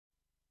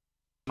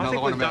I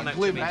think we've done that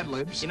glib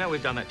ad-libs. You know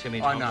we've done that too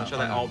many times.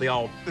 I know. The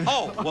old.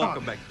 Oh,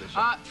 welcome back to the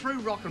show. Through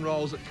rock and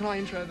rolls, can I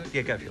intro that?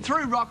 Yeah, go for it.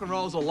 Through rock and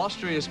roll's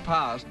illustrious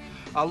past,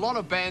 a lot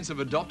of bands have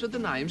adopted the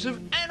names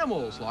of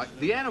animals, like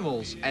the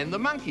Animals and the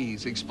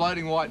Monkeys,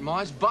 Exploding White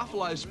Mice,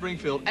 Buffalo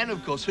Springfield, and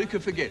of course, who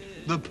could forget,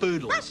 the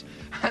Poodles.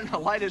 And the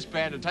latest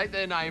band to take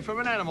their name from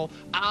an animal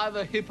are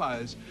the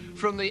Hippos.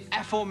 From the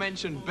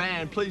aforementioned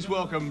band, please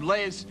welcome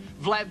Les,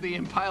 Vlad the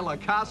Impaler,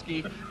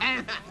 Karski,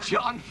 and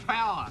John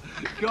Fowler.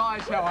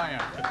 Guys, how are you?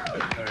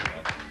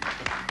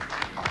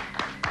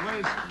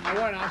 Les, I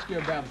won't ask you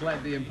about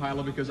Vlad the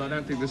Impaler because I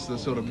don't think this is the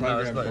sort of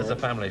program it's a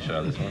family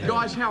show, this one.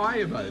 Guys, how are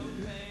you both?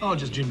 Oh,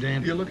 just Jim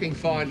Dan. You're looking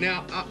fine.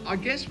 Now, I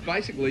guess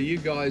basically you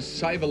guys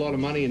save a lot of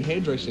money in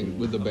hairdressing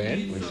with the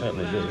band. We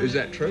certainly do. Is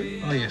that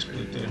true? Oh, yes,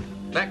 we do.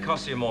 That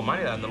costs you more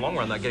money, though, in the long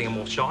run. They're getting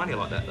more shiny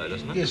like that, though,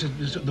 doesn't it? Yes,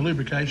 there's the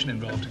lubrication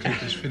involved to keep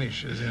this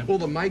finish. Well,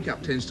 the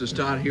makeup tends to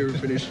start here and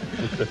finish.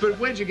 But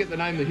where'd you get the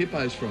name the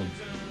Hippos from?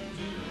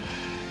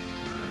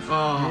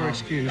 Oh, your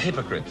excuse.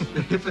 Hypocrites.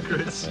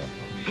 Hypocrites. Yeah.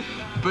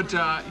 But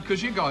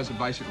because you guys are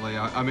basically,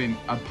 I mean,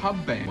 a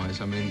pub band.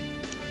 I mean...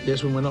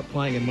 Yes, when we're not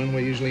playing in one, we're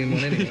usually in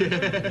one anyway.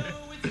 Yeah.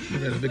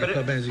 As big a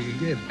pub band as you can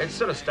get. It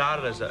sort of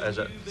started as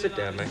a sit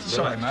down, Max.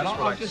 Sorry, mate.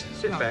 I'll just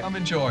sit back. I'm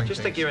enjoying.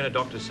 Just think you're in a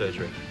doctor's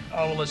surgery.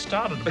 Oh well, it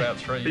started about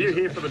 3 years. Are you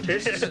here for the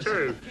tests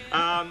too?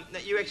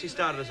 You actually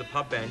started as a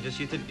pub band. Just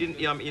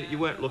you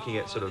weren't looking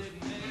at sort of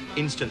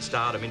instant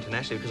stardom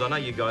internationally, because I know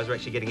you guys are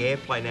actually getting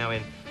airplay now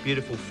in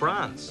beautiful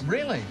France.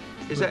 Really?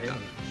 Is that?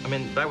 I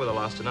mean, they were the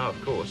last to know,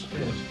 of course.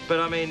 Yes. But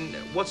I mean,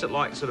 what's it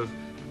like, sort of,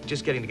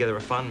 just getting together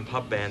a fun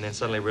pub band, then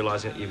suddenly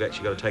realising that you've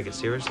actually got to take it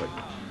seriously?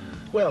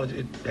 Well,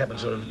 it happened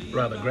sort of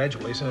rather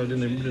gradually, so I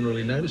didn't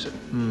really notice it.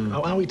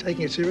 Are we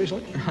taking it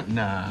seriously?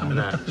 No.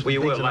 No. Well,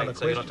 you were late,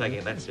 so you're not taking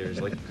it that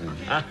seriously.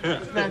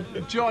 Now,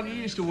 John, you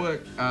used to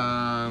work,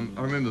 I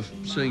remember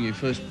seeing you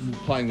first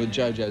playing with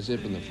JoJo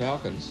Zep and the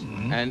Falcons.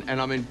 And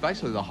I mean,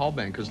 basically the whole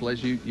band, because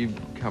Les, you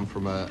come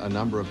from a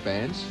number of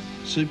bands.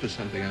 Super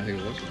something, I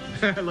think it was.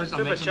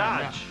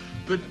 Supercharge.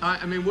 But,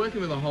 I mean, working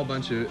with a whole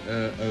bunch of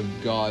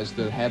guys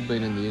that have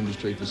been in the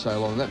industry for so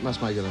long, that must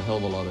make it a hell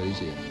of a lot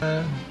easier.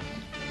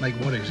 Make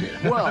what easier?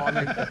 Well, I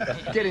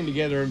mean, getting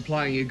together and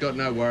playing, you've got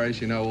no worries,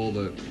 you know, all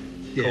the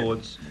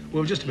chords.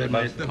 Well, just about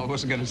made... I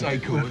wasn't going to say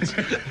chords.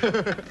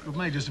 We've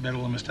made just about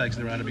all the mistakes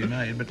there are to be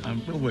made, but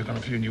we'll work on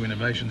a few new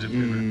innovations if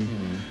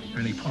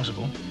they're any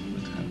possible.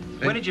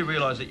 But, when did you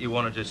realise that you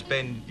wanted to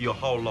spend your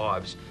whole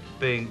lives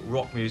being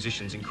rock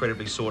musicians,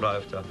 incredibly sought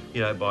after,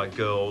 you know, by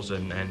girls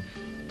and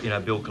you know,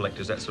 bill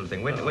collectors, that sort of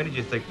thing? When did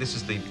you think this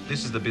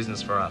is the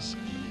business for us?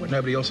 Well,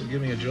 nobody else would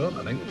give me a job,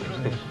 I think.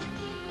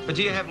 But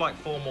do you have, like,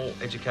 formal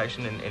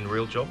education in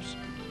real jobs?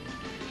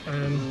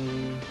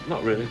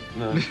 Not really,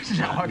 no.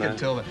 No, I can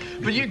tell that.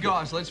 But you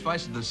guys, let's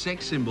face it, the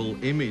sex symbol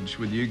image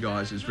with you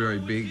guys is very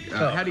big.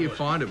 How do you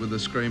find it with the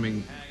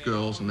screaming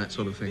girls and that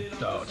sort of thing?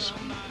 No, it's...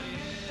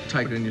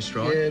 Take it in your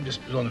stride? Yeah,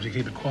 just as long as you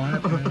keep it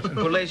quiet.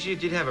 Well, Les, you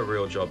did have a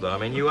real job, though. I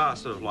mean, you are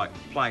sort of, like,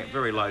 playing it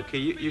very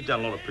low-key. You've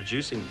done a lot of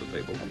producing for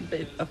people.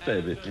 A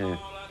fair bit, yeah.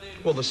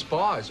 Well, the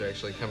Spies are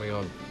actually coming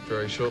on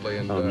very shortly.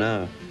 And, oh,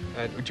 no.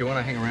 Do you want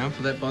to hang around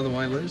for that, by the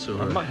way, Les?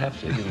 Or? I might have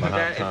to. Give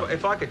Now,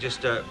 if I could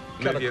just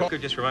move you,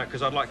 could just remote,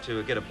 because I'd like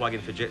to get a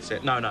plug-in for Jet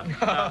Set. No.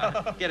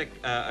 Get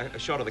a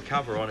shot of the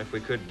cover on, if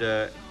we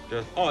could.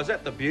 Oh, is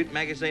that the Butte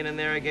magazine in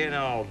there again?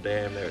 Oh,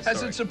 damn, there.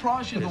 Has it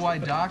surprised you the way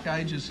Dark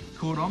Ages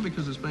caught on,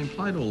 because it's been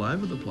played all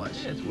over the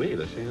place? Yeah, it's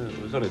weird, actually.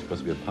 It was only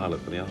supposed to be a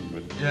pilot for the album.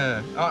 But...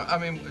 Yeah. I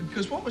mean,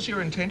 because what was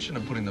your intention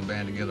of putting the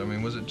band together? I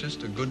mean, was it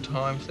just a good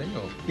time thing,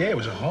 or...? Yeah, it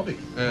was a hobby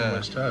when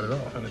it started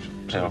off. And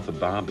it off the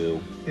bar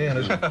bill. Yeah,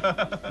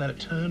 and then it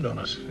turned on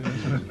us.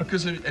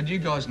 Because had you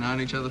guys known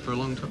each other for a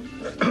long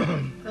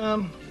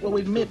time? Well,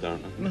 we'd met...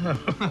 Don't No,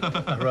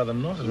 rather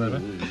not, as a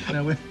matter.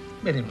 No, we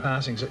met in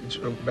passing, so it's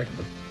back at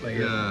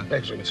the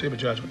actually when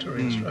Supercharge were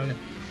touring Australia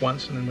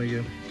once, and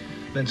then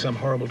then some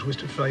horrible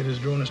twist of fate has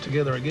drawn us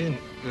together again.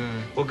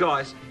 Well,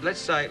 guys,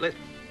 let's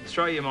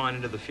throw your mind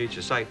into the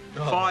future. Say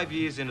 5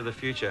 years into the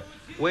future,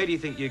 where do you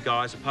think you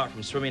guys, apart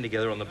from swimming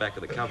together on the back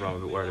of the cover, I'm a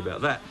bit worried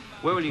about that,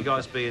 where will you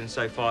guys be in,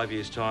 say, 5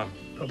 years' time?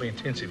 Probably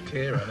intensive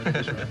care, I think.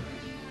 This one.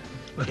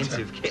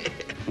 Intensive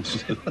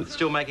care.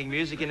 Still making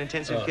music in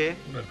intensive care?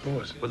 Of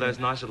course. With those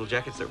nice little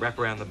jackets that wrap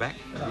around the back?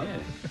 Yeah.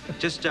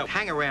 Just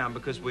hang around,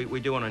 because we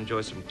do want to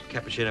enjoy some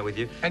cappuccino with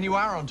you. And you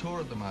are on tour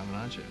at the moment,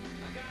 aren't you?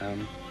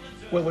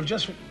 Well, we've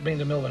just been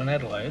to Melbourne and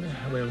Adelaide.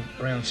 We're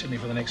around Sydney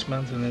for the next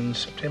month, and in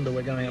September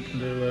we're going up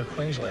into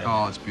Queensland.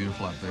 Oh, it's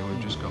beautiful up there.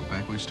 We've just got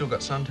back. We've still got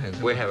suntans.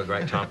 We have a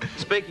great time.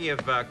 Speaking of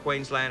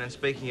Queensland, and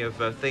speaking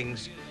of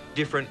things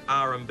different,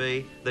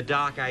 R&B, the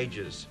Dark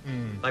Ages.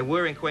 They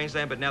were in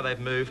Queensland, but now they've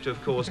moved,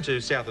 of course,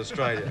 to South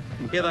Australia.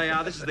 Here they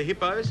are. This is the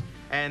Hippos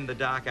and the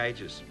Dark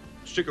Ages.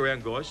 Stick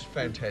around, guys.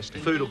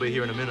 Fantastic. Food will be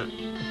here in a minute.